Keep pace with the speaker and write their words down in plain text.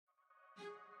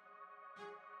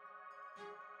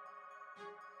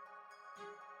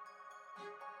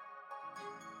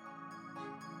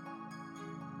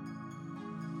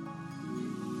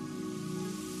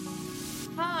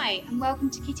Hi, and welcome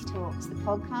to Kitty Talks, the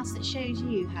podcast that shows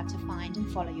you how to find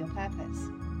and follow your purpose.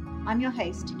 I'm your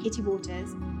host, Kitty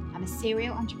Waters. I'm a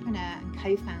serial entrepreneur and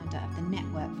co-founder of the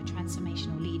Network for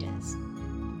Transformational Leaders,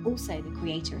 also the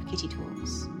creator of Kitty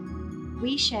Talks.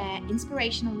 We share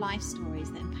inspirational life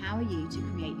stories that empower you to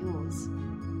create yours.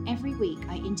 Every week,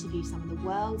 I interview some of the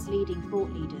world's leading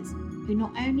thought leaders who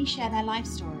not only share their life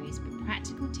stories, but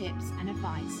practical tips and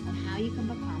advice on how you can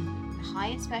become the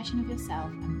highest version of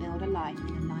yourself and build a life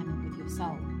in alignment with your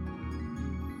soul.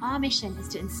 Our mission is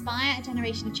to inspire a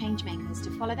generation of changemakers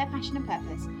to follow their passion and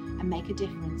purpose and make a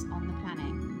difference on the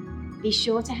planet. Be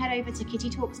sure to head over to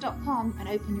kittytalks.com and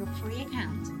open your free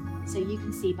account so you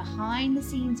can see behind the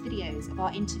scenes videos of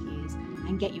our interviews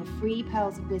and get your free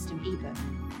Pearls of Wisdom ebook.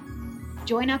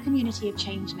 Join our community of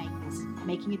changemakers,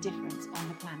 making a difference on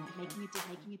the planet, making a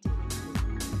difference.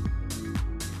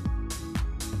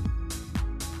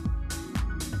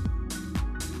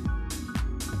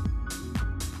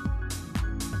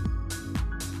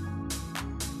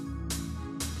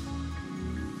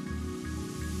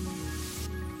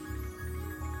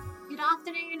 Good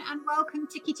afternoon and welcome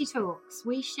to Kitty Talks.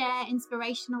 We share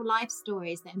inspirational life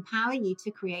stories that empower you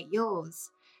to create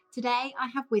yours. Today I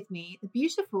have with me the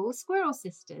beautiful Squirrel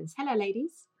Sisters. Hello,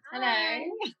 ladies. Hello.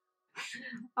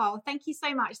 Oh, thank you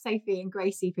so much, Sophie and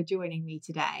Gracie, for joining me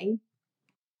today.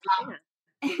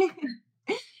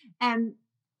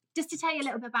 Just to tell you a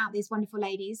little bit about these wonderful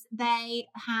ladies, they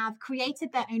have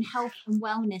created their own health and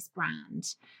wellness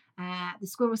brand. The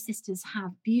Squirrel Sisters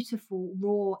have beautiful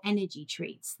raw energy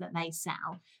treats that they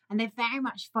sell, and they've very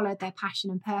much followed their passion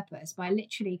and purpose by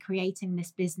literally creating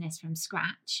this business from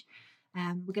scratch.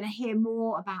 We're going to hear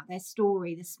more about their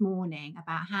story this morning,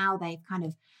 about how they've kind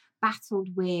of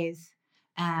battled with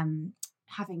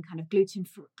having kind of gluten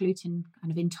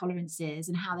kind of intolerances,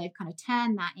 and how they've kind of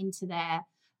turned that into their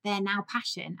now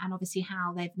passion, and obviously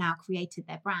how they've now created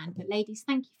their brand. But ladies,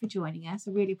 thank you for joining us.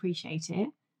 I really appreciate it.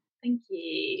 Thank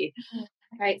you.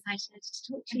 Very excited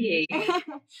to talk to you.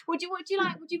 Would you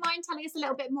mind telling us a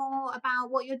little bit more about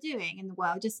what you're doing in the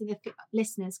world, just so the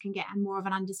listeners can get more of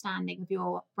an understanding of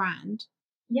your brand?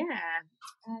 Yeah.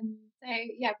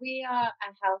 We are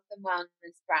a health and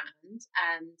wellness brand,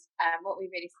 and what we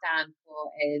really stand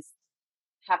for is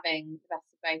having the best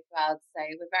of both worlds. So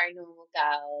we're very normal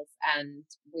girls, and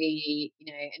we,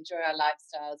 enjoy our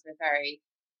lifestyles. We're very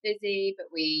busy,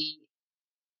 but we,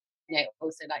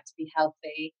 also like to be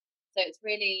healthy. So it's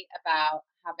really about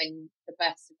having the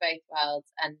best of both worlds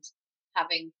and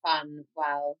having fun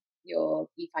while you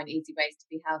find easy ways to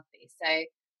be healthy. So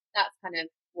that's kind of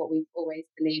what we've always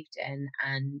believed in,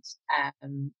 and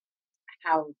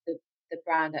how the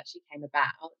brand actually came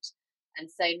about. And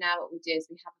so now what we do is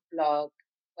we have a blog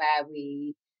where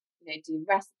we, do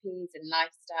recipes and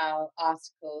lifestyle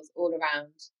articles all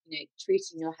around,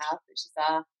 treating your health, which is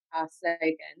our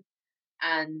slogan.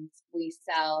 And we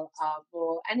sell our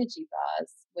raw energy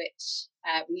bars, which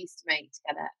we used to make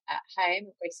together at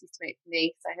home. Grace used to make for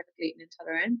me because I have a gluten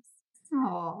intolerance.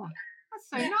 Oh, that's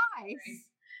so nice.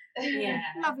 Yeah.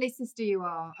 Lovely sister you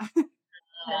are.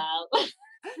 Well.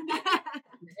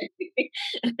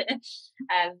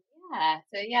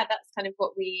 That's kind of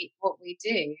what we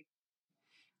do.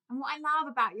 And what I love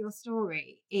about your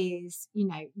story is,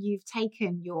 you've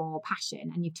taken your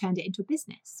passion and you've turned it into a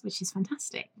business, which is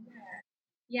fantastic.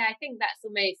 Yeah, I think that's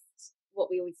almost what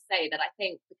we always say, that I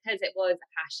think because it was a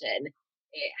passion,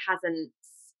 it hasn't,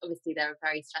 obviously there are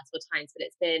very stressful times, but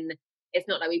it's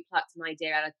not like we plucked an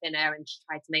idea out of thin air and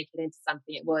tried to make it into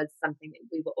something. It was something that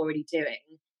we were already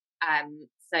doing.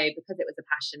 So because it was a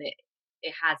passion,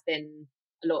 it has been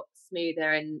a lot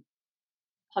smoother and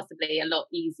possibly a lot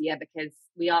easier, because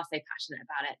we are so passionate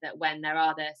about it that when there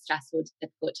are the stressful,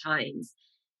 difficult times,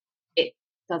 it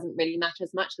doesn't really matter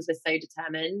as much because we're so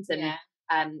determined and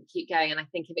keep going. And I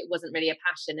think if it wasn't really a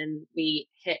passion and we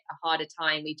hit a harder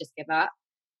time, we just give up.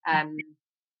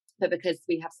 But because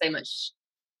we have so much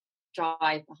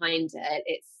drive behind it,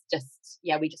 it's just,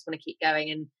 we just want to keep going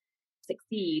and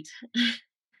succeed.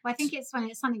 Well, I think it's when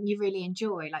it's something you really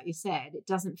enjoy, like you said, it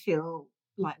doesn't feel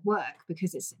like work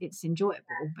because it's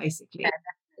enjoyable, basically.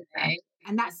 Yeah,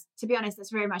 and that's, to be honest,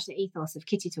 that's very much the ethos of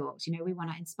Kitty Talks. We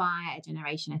want to inspire a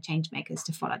generation of change makers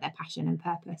to follow their passion and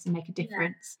purpose and make a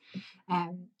difference.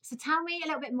 So tell me a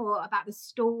little bit more about the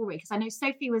story, because I know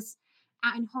Sophie was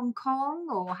out in Hong Kong,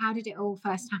 or how did it all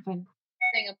first happen?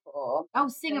 Singapore. Oh,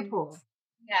 Singapore.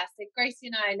 So Gracie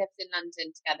and I lived in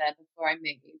London together before I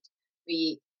moved.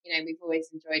 We've always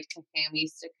enjoyed cooking, and we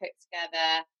used to cook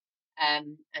together.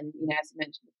 And as I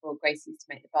mentioned before, Grace used to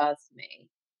make the bars for me.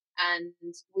 And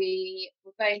we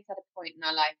were both at a point in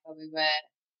our life where we were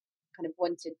kind of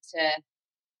wanted to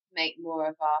make more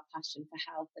of our passion for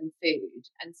health and food.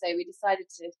 And so we decided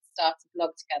to start a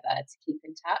blog together to keep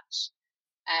in touch.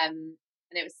 And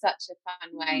it was such a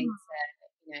fun way to,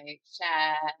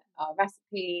 share our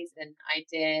recipes and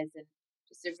ideas, and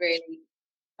just a really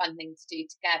fun thing to do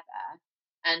together.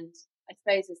 And I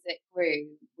suppose as it grew,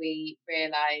 we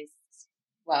realised,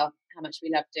 well, how much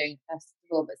we loved doing it, first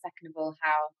of all, but second of all,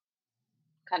 how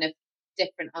kind of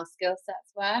different our skill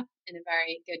sets were in a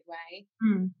very good way.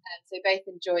 So we both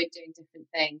enjoyed doing different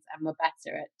things and were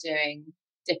better at doing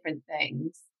different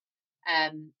things.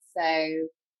 So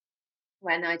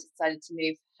when I decided to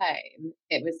move home,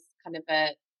 it was kind of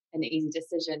an easy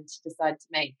decision to decide to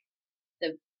make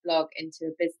the blog into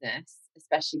a business,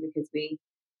 especially because we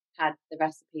had the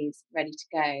recipes ready to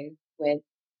go with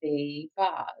the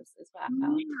bars as well.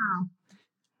 Wow.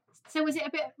 So was it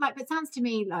a bit like, it sounds to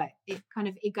me like it kind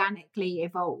of organically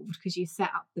evolved because you set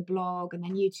up the blog and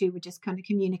then you two would just kind of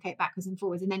communicate backwards and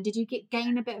forwards. And then did you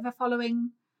gain a bit of a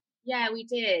following? Yeah, we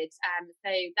did. So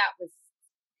that was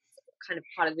kind of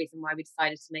part of the reason why we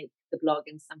decided to make the blog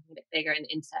into something a bit bigger and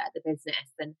into the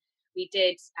business. And we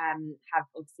did have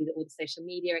obviously all the social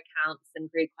media accounts and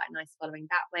grew quite a nice following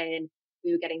that way. And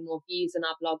we were getting more views on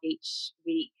our blog each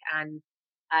week. And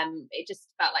it just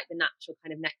felt like the natural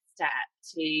kind of next step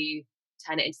to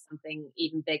turn it into something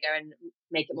even bigger and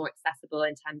make it more accessible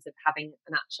in terms of having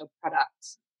an actual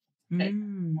product that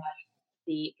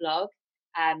the blog.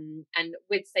 And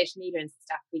with social media and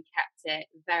stuff, we kept it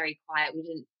very quiet. We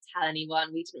didn't tell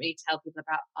anyone. We didn't really tell people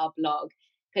about our blog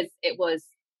because it was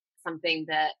something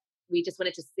that we just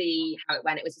wanted to see how it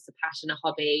went. It was just a passion, a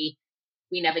hobby.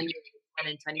 We never knew it would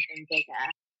turn into anything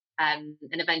bigger. And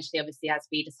eventually, obviously, as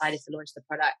we decided to launch the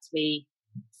product, we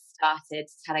started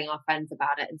telling our friends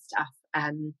about it and stuff.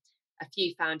 A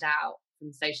few found out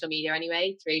from social media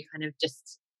anyway, through kind of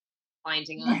just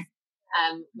finding us.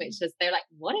 Which was, they're like,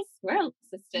 what is Squirrel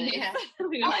Sisters? Yeah.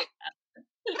 We were like,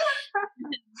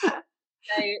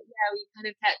 so yeah, we kind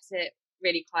of kept it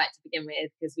really quiet to begin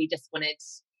with because we just wanted,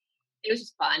 it was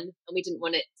just fun, and we didn't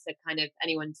want it to kind of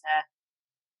anyone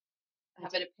to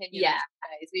have an opinion. Yeah,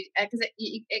 because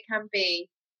it can be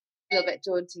a little bit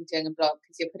daunting doing a blog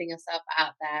because you're putting yourself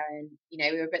out there, and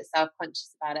we were a bit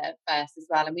self-conscious about it at first as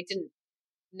well, and we didn't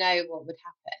know what would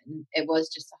happen. It was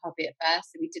just a hobby at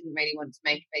first, so we didn't really want to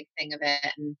make a big thing of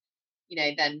it, and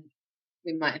then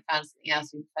we might have found something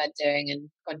else we preferred doing and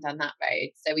gone down that road.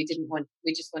 So we just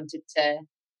wanted to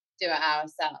do it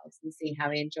ourselves and see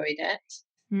how we enjoyed it.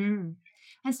 And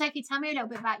Sophie, tell me a little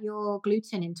bit about your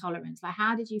gluten intolerance. Like,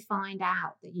 how did you find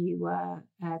out that you were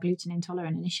gluten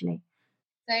intolerant initially?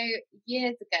 So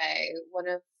years ago, one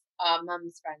of our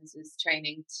mum's friends was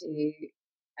training to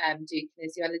do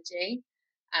kinesiology.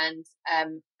 And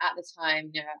at the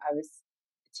time, I was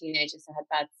a teenager, so I had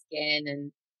bad skin,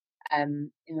 and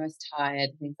I was tired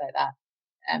and things like that.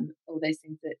 All those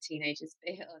things that teenagers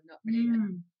feel, not really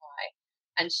understand why.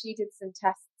 And she did some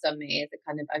tests on me as a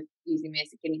kind of, using me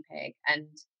as a guinea pig, and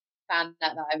found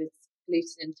out that I was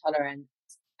gluten intolerant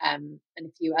and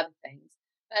a few other things.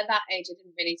 But at that age, I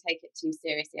didn't really take it too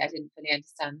seriously. I didn't fully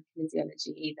understand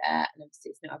kinesiology either, and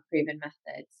obviously it's not a proven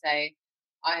method. So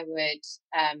I would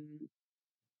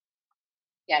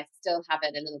still have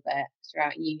it a little bit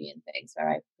throughout uni and things, where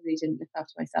I probably didn't look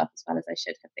after myself as well as I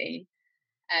should have been.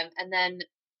 And then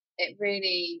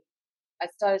I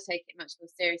started taking it much more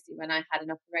seriously when I had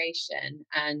an operation,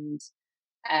 and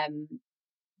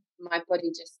my body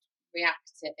just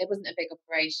reacted. It wasn't a big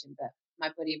operation, but my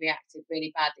body reacted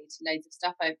really badly to loads of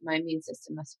stuff. My immune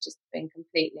system must have just been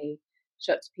completely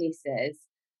shot to pieces.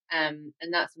 And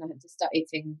that's when I had to start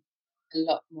eating a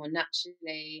lot more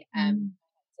naturally.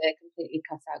 To completely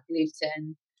cut out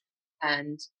gluten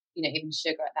and even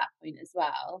sugar at that point as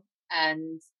well.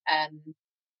 And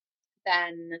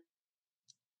then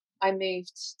I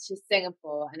moved to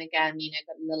Singapore, and again,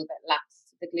 got a little bit lax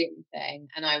to the gluten thing.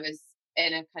 And I was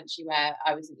in a country where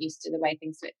I wasn't used to the way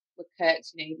things were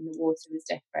cooked. Even the water was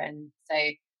different. So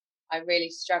I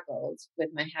really struggled with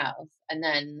my health. And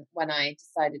then when I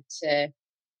decided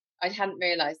I hadn't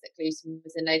realised that gluten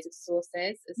was in loads of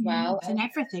sauces as well. It's in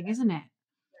everything, isn't it?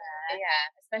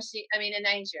 Yeah, especially, in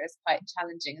Asia, it's quite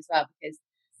challenging as well because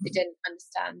they didn't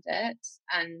understand it,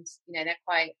 and they're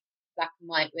quite black and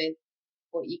white with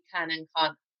what you can and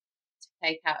can't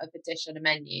take out of a dish on a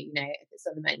menu. If it's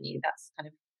on the menu, that's kind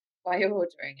of why you're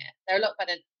ordering it. They're a lot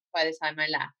better by the time I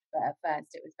left, but at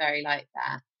first it was very like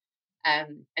that.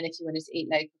 And if you wanted to eat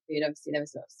local food, obviously there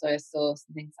was a lot of soy sauce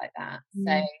and things like that.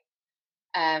 So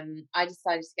I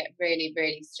decided to get really,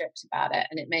 really strict about it,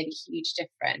 and it made a huge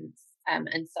difference.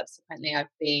 And subsequently, I've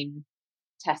been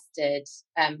tested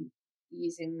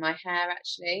using my hair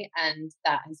actually, and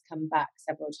that has come back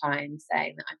several times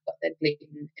saying that I've got the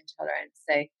gluten intolerance.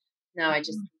 So now I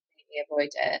just completely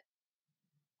avoid it.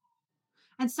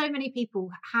 And so many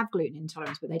people have gluten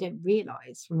intolerance, but they don't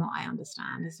realise, from what I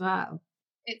understand as well.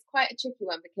 It's quite a tricky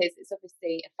one because it's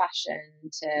obviously a fashion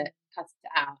to cut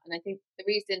it out. And I think the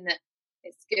reason that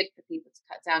it's good for people to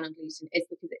cut down on gluten is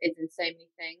because it is in so many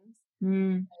things.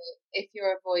 So if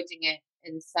you're avoiding it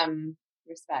in some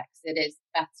respects, it is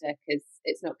better because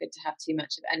it's not good to have too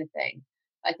much of anything.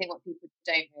 I think what people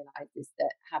don't realise is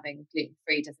that having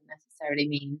gluten-free doesn't necessarily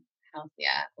mean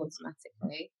healthier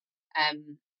automatically.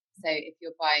 So if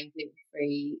you're buying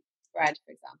gluten-free bread,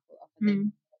 for example,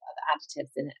 often they have other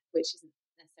additives in it, which isn't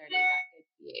necessarily that good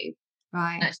for you.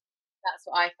 Right. And that's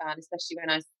what I found, especially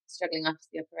when I was struggling after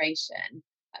the operation.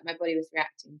 Like my body was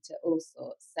reacting to all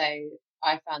sorts. So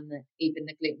I found that even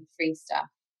the gluten-free stuff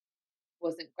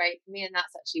wasn't great for me. And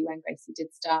that's actually when Gracie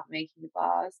did start making the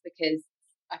bars, because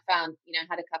I found, I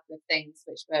had a couple of things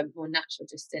which were more natural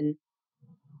just in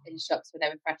shops where they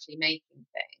were freshly making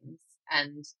things.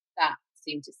 And that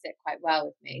seemed to sit quite well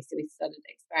with me. So we started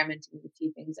experimenting with a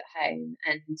few things at home,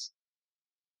 and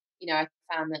I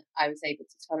found that I was able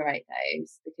to tolerate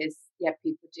those because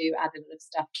people do add a lot of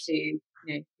stuff to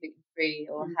gluten-free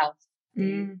or health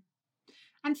food.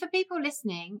 And for people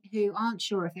listening who aren't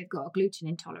sure if they've got a gluten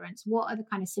intolerance, what are the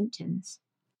kind of symptoms?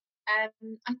 I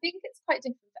think it's quite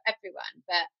different for everyone,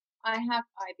 but I have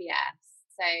IBS,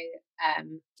 so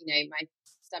my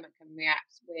stomach can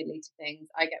react weirdly to things.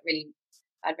 I get really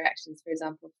bad reactions, for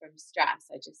example, from stress.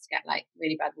 I just get like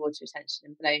really bad water retention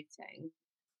and bloating,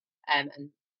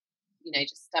 and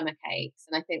just stomach aches.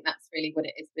 And I think that's really what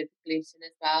it is with gluten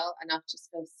as well. And I just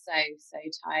feel so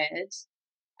tired,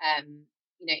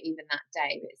 even that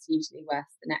day, but it's usually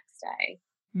worse the next day.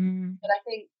 But I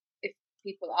think if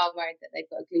people are worried that they've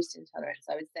got a gluten intolerance,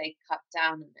 I would say cut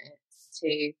down on it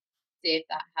to see if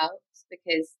that helps,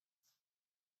 because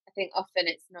I think often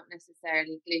it's not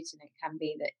necessarily gluten. It can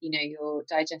be that, your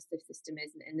digestive system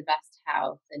isn't in the best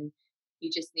health, and you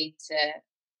just need to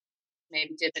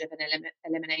maybe do a bit of an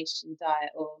elimination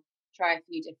diet or try a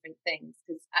few different things,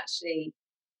 because actually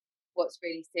what's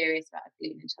really serious about a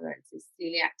gluten intolerance is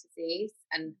celiac disease.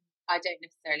 And I don't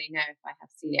necessarily know if I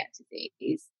have celiac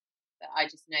disease, but I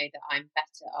just know that I'm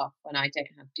better off when I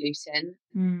don't have gluten.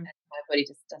 And my body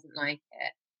just doesn't like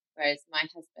it. Whereas my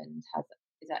husband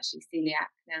is actually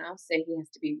celiac now, so he has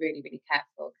to be really, really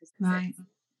careful because it's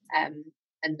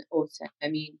an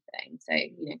autoimmune thing. So,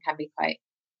 it can be quite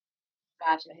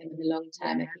bad for him in the long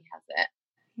term if he has it.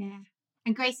 Yeah.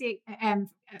 And Gracie,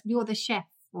 you're the chef,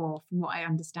 or from what I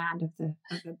understand of the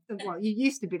well, you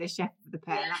used to be the chef of the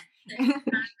pair. So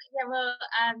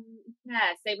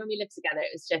when we lived together,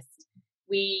 it was just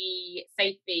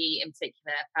Sophie in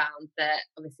particular found that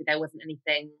obviously there wasn't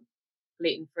anything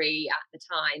gluten-free at the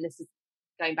time. This is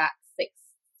going back 6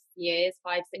 years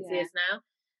now.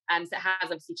 So it has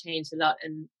obviously changed a lot,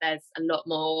 and there's a lot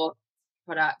more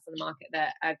products on the market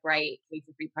that are great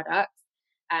gluten-free products.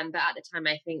 But at the time,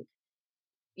 I think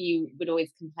you would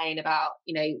always complain about,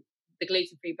 the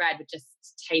gluten-free bread would just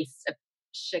taste of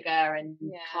sugar and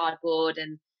cardboard,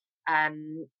 and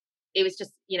it was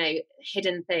just,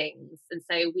 hidden things. And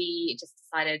so we just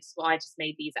decided, well, I just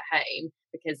made these at home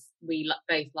because we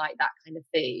both like that kind of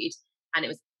food, and it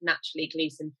was naturally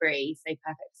gluten-free, so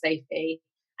perfect for Sophie.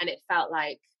 And it felt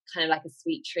like kind of like a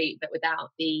sweet treat, but without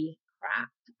the crap.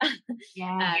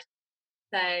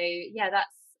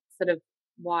 That's sort of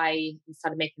why we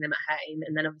started making them at home,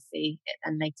 and then obviously it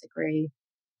then later grew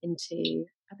into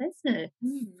a business.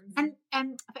 And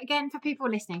again, for people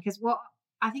listening, because what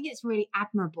I think it's really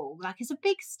admirable, like it's a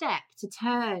big step to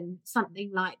turn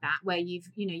something like that, where you've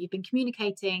been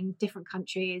communicating different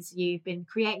countries, you've been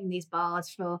creating these bars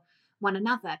for one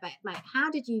another, but like, how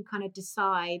did you kind of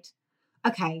decide,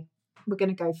 okay, we're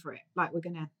going to go for it? Like,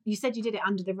 you said you did it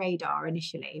under the radar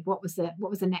initially. What was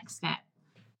the next step?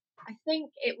 I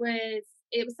think it was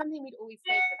something we'd always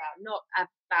spoken about, not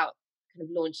about kind of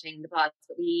launching the bars,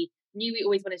 but we knew we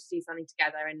always wanted to do something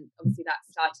together. And obviously that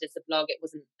started as a blog. It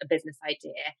wasn't a business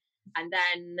idea. And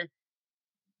then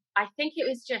I think it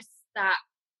was just that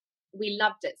we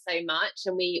loved it so much,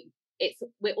 and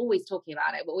we're always talking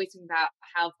about it. We're always talking about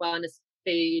health, wellness,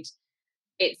 food.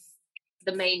 It's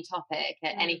the main topic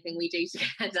at anything we do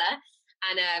together.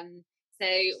 And so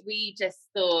we just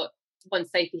thought, once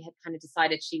Sophie had kind of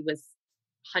decided she was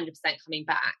 100% coming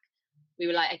back, we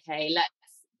were like, okay, let's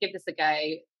give this a go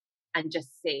and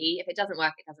just see. If it doesn't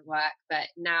work, it doesn't work. But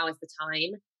now is the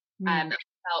time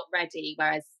Felt ready,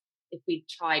 whereas if we'd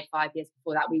tried 5 years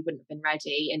before that, we wouldn't have been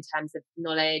ready in terms of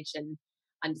knowledge and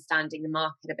understanding the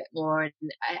market a bit more.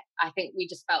 And I think we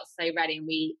just felt so ready, and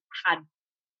we had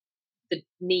the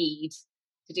need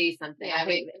to do something. Yeah, I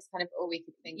think it was kind of all we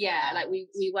could think. Yeah, about. like we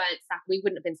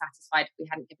wouldn't have been satisfied if we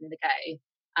hadn't given it a go.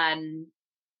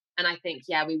 And I think,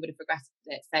 yeah, we would have regretted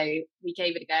it. So we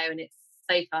gave it a go, and it's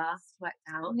so far worked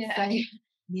out. Yeah. So,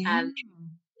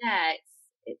 Yeah.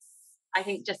 it's. I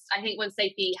think when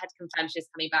Sophie had confirmed she was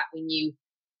coming back, we knew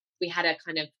we had a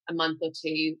kind of a month or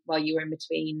two while you were in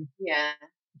between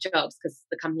jobs, because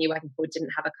the company you're working for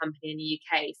didn't have a company in the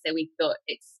UK. So we thought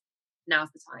now's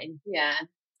the time. Yeah,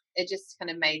 it just kind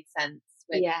of made sense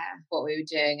with what we were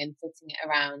doing and fitting it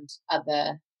around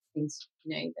other things,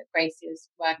 that Gracie was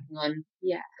working on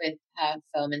with her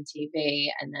film and TV.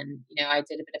 And then, I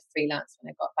did a bit of freelance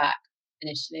when I got back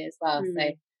initially as well.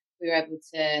 So we were able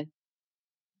to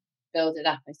build it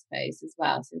up, I suppose, as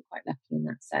well. So we're quite lucky in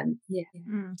that sense. Yeah.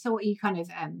 So what, you kind of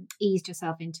eased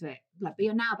yourself into it, but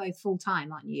you're now both full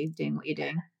time, aren't you, doing what you're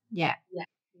doing? Yeah.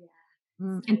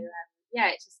 So,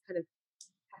 it's just kind of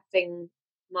testing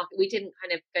market. We didn't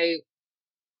kind of go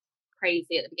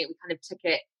crazy at the beginning. We kind of took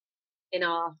it in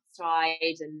our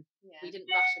stride, and we didn't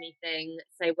rush anything.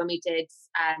 So when we did,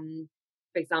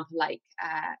 for example, like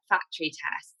factory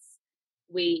tests,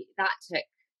 that took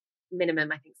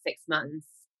minimum, I think, 6 months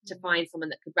to find someone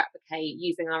that could replicate,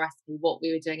 using our recipe, what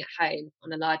we were doing at home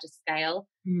on a larger scale.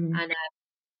 And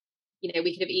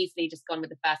we could have easily just gone with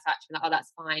the first batch and like, oh,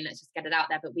 that's fine, let's just get it out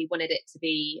there. But we wanted it to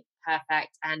be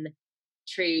perfect and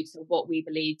true to what we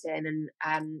believed in,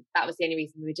 and that was the only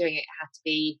reason we were doing it. It had to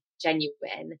be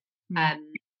genuine.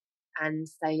 And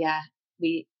so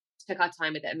we took our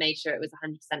time with it and made sure it was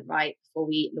 100% right before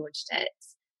we launched it.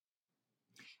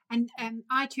 And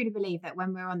I truly believe that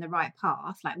when we're on the right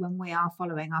path, like when we are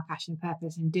following our passion,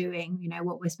 purpose, and doing,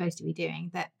 what we're supposed to be doing,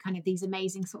 that kind of these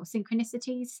amazing sort of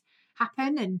synchronicities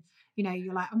happen. And,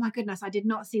 you're like, oh my goodness, I did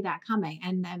not see that coming.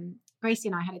 And Gracie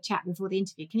and I had a chat before the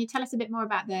interview. Can you tell us a bit more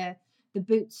about the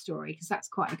boot story? Because that's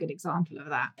quite a good example of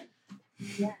that.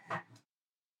 Yeah.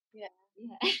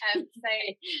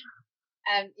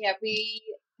 We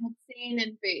had seen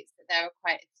in Boots that there were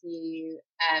quite a few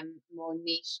more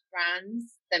niche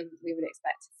brands than we would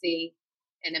expect to see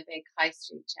in a big high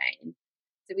street chain.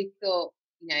 So we thought,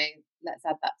 let's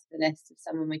add that to the list of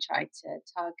someone we tried to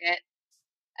target.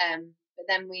 But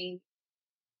then we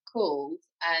called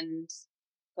and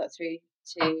got through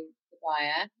to the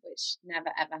buyer, which never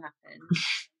ever happened. We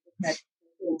said,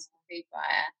 the food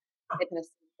buyer, they put us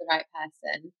with the right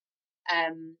person.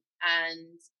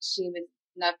 And she was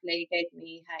lovely, gave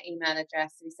me her email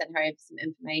address, so we sent her over some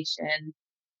information.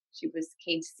 She was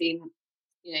keen to see,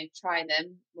 try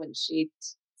them once she'd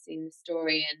seen the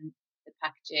story and the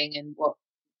packaging and what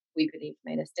we believed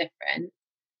made us different.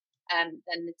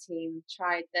 Then the team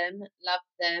tried them,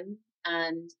 loved them,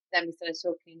 and then we started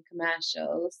talking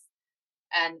commercials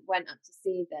and went up to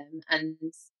see them, and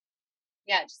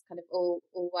it just kind of all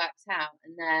worked out.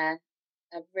 And they're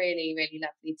a really, really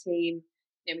lovely team.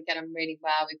 We get on really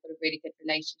well. We've got a really good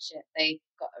relationship. They've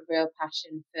got a real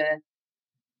passion for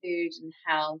food and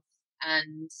health,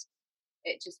 and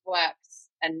it just works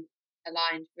and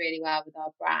aligned really well with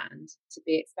our brand to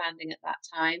be expanding at that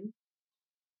time.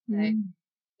 So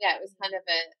it was kind of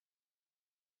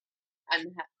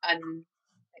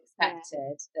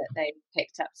unexpected that they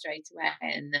picked up straight away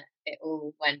and that it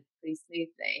all went pretty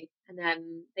smoothly. And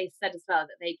they said as well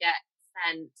that they get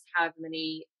sent however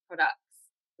many products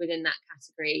within that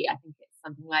category. I think it's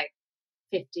something like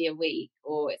 50 a week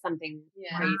or it's something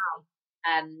crazy.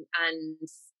 And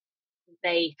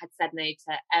they had said no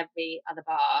to every other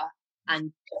bar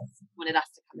and just wanted us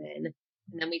to come in.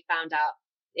 And then we found out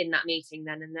in that meeting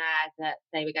then and there that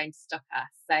they were going to stock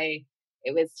us. So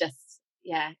it was just,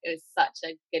 it was such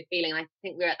a good feeling. I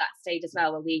think we were at that stage as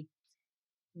well where we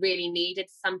really needed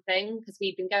something, because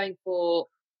we'd been going for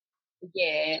a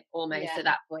year almost at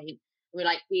that point. We're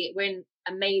like, we're in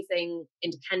amazing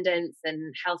independents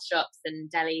and health shops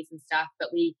and delis and stuff,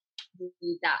 but we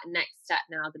need that next step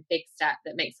now, the big step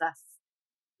that makes us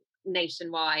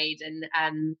nationwide and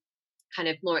kind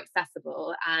of more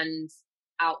accessible and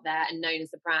out there and known as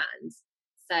a brand.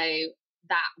 So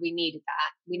that we needed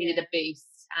a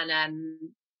boost, and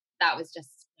that was just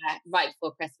right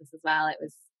before Christmas as well. It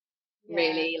was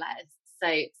really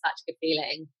such a good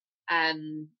feeling,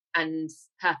 and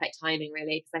perfect timing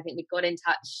really, because I think we got in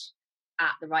touch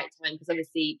at the right time, because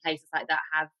obviously places like that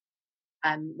have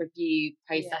review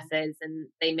processes and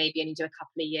they maybe only do a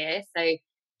couple of years, so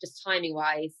just timing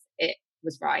wise it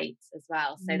was right as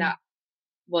well. So that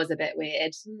was a bit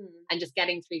weird, and just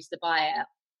getting through to the buyer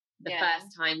the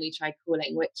first time we tried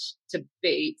calling, which to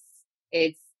boots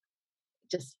is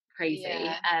just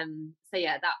crazy. So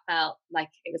yeah, that felt like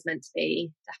it was meant to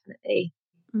be, definitely.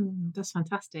 That's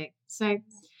fantastic. So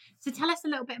tell us a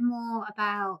little bit more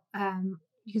about,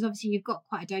 because obviously you've got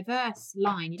quite a diverse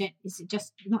line. Is it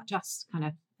just not just kind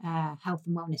of health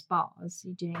and wellness bars?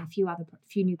 You're doing a few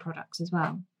new products as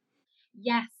well.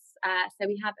 Yes. So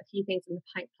we have a few things in the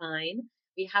pipeline.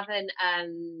 We haven't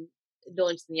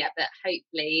launched them yet, but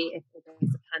hopefully, if all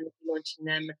goes to plan, we'll be launching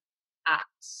them at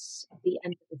the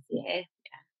end of this year.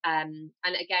 And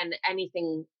again,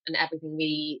 anything and everything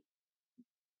we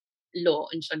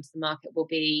launch onto the market will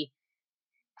be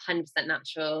 100%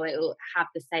 natural. It will have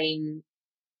the same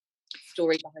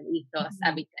story behind ethos,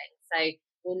 everything. So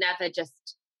we'll never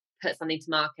just put something to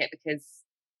market because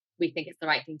we think it's the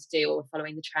right thing to do, or we're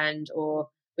following the trend, or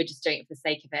we're just doing it for the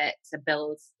sake of it to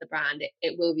build the brand.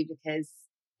 It will be because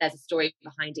there's a story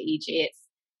behind it. E.g., it's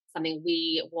something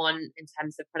we want in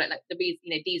terms of product. Like the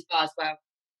reason, these bars were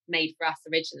made for us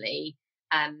originally.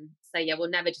 So yeah, we'll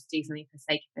never just do something for the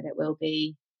sake of it. It will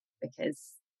be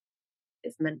because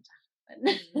it's meant to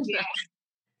happen.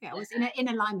 Yeah, it was in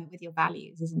alignment with your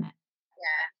values, isn't it?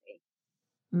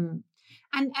 Yeah.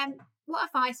 And what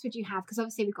advice would you have? Because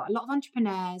obviously we've got a lot of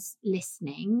entrepreneurs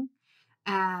listening.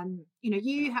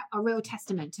 You have a real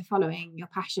testament to following your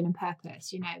passion and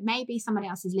purpose. Maybe somebody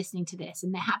else is listening to this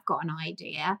and they have got an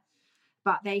idea,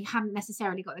 but they haven't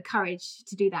necessarily got the courage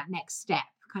to do that next step.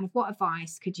 Kind of what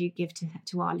advice could you give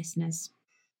to our listeners?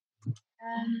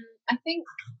 I think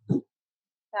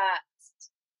that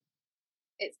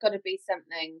it's got to be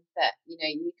something that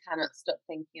you cannot stop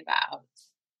thinking about,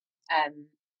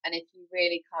 and if you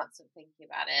really can't stop thinking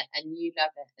about it and you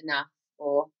love it enough,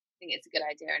 or think it's a good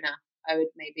idea enough, I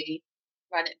would maybe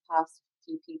run it past a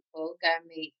few people, go and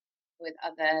meet with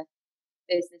other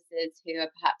businesses who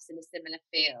are perhaps in a similar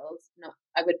field.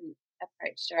 I wouldn't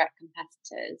approach direct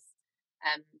competitors,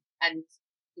 and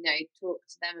talk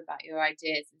to them about your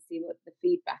ideas and see what the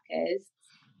feedback is,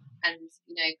 and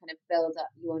kind of build up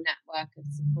your network of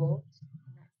support.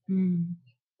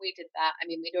 We did that. I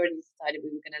mean, we'd already decided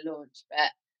we were going to launch,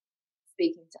 but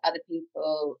speaking to other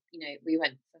people, we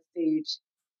went for food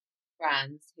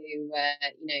brands who were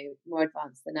more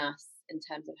advanced than us in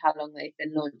terms of how long they've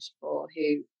been launched for,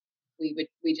 who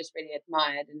we just really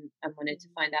admired and wanted to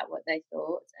find out what they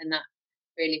thought, and that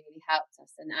really helped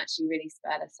us and actually really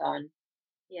spurred us on.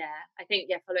 I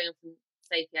think following on from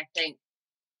Sophie, I think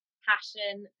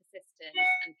passion, persistence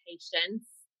and patience.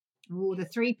 Oh, the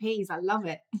 3 Ps, I love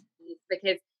it.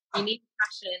 Because you need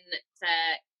passion to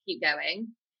keep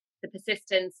going, the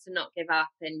persistence to not give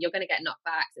up, and you're going to get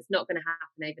knockbacks. It's not going to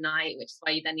happen overnight, which is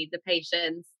why you then need the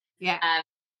patience. And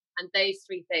those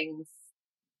 3 things,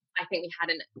 I think we had,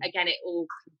 and again, it all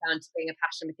comes down to being a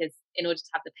passion, because in order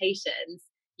to have the patience,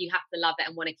 you have to love it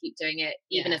and want to keep doing it,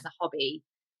 even as a hobby.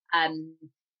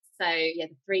 So the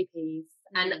 3 Ps.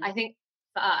 And I think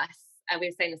for us, we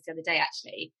were saying this the other day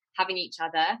actually, having each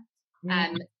other,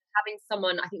 having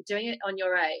someone, I think doing it on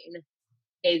your own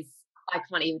is, I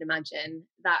can't even imagine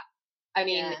that. I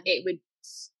mean, it would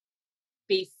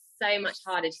be so much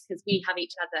harder just because we have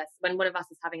each other. So when one of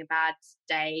us is having a bad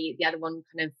day, the other one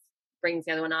kind of brings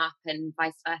the other one up, and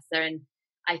vice versa. And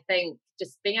I think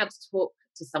just being able to talk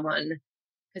to someone,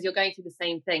 because you're going through the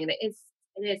same thing, and it is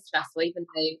stressful, even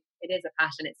though it is a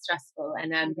passion, it's stressful.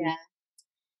 And I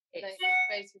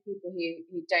suppose for people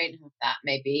who don't have that,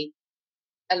 maybe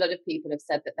a lot of people have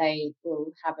said that they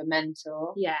will have a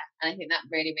mentor. And I think that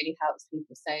really helps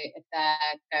people. So if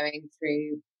they're going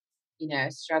through a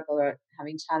struggle or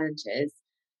having challenges,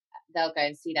 they'll go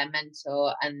and see their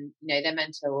mentor, and their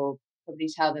mentor will probably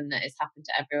tell them that it's happened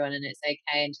to everyone and it's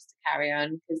okay, and just to carry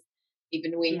on. Because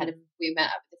even we met up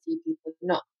with a few people,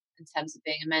 not in terms of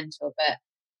being a mentor, but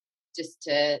just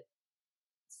to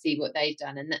see what they've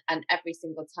done, and every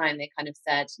single time they kind of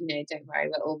said, don't worry,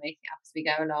 we're all making it up as we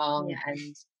go along.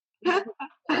 And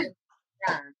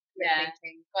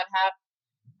thinking, God,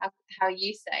 how are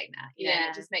you saying that?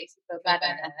 It just makes you feel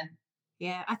better.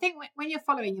 I think when you're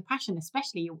following your passion,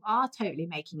 especially, you are totally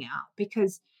making it up,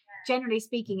 because generally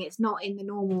speaking, it's not in the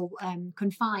normal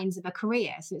confines of a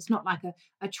career. So it's not like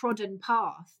a trodden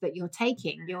path that you're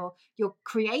taking. You're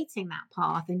creating that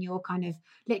path, and you're kind of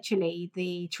literally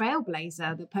the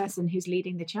trailblazer, the person who's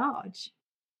leading the charge.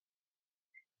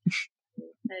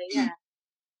 So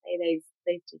those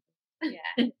two.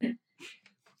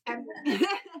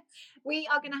 We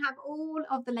are going to have all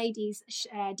of the ladies'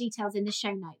 details in the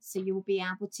show notes, so you will be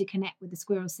able to connect with the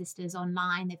Squirrel Sisters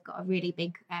online. They've got a really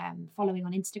big following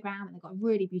on Instagram, and they've got a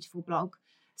really beautiful blog.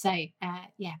 So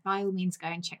yeah, by all means, go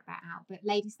and check that out. But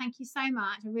ladies, thank you so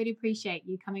much. I really appreciate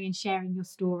you coming and sharing your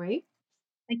story.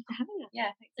 Thank you for having us.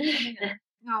 Yeah, thanks for having us.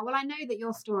 Oh, well, I know that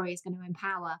your story is going to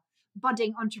empower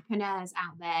budding entrepreneurs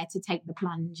out there to take the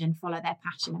plunge and follow their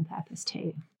passion and purpose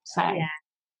too. So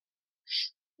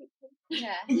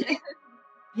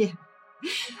yeah.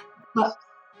 But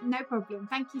no problem.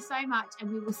 Thank you so much,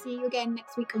 and we will see you again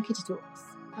next week on Kitty Talks.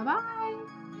 Bye-bye.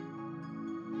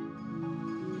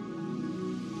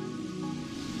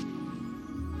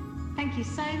 Thank you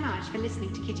so much for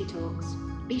listening to Kitty Talks.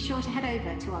 Be sure to head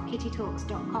over to our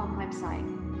kittytalks.com website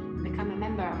and become a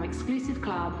member of our exclusive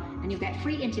club, and you'll get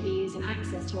free interviews and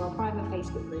access to our private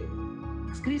Facebook group,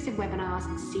 exclusive webinars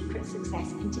and secret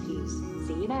success interviews.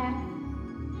 See you there.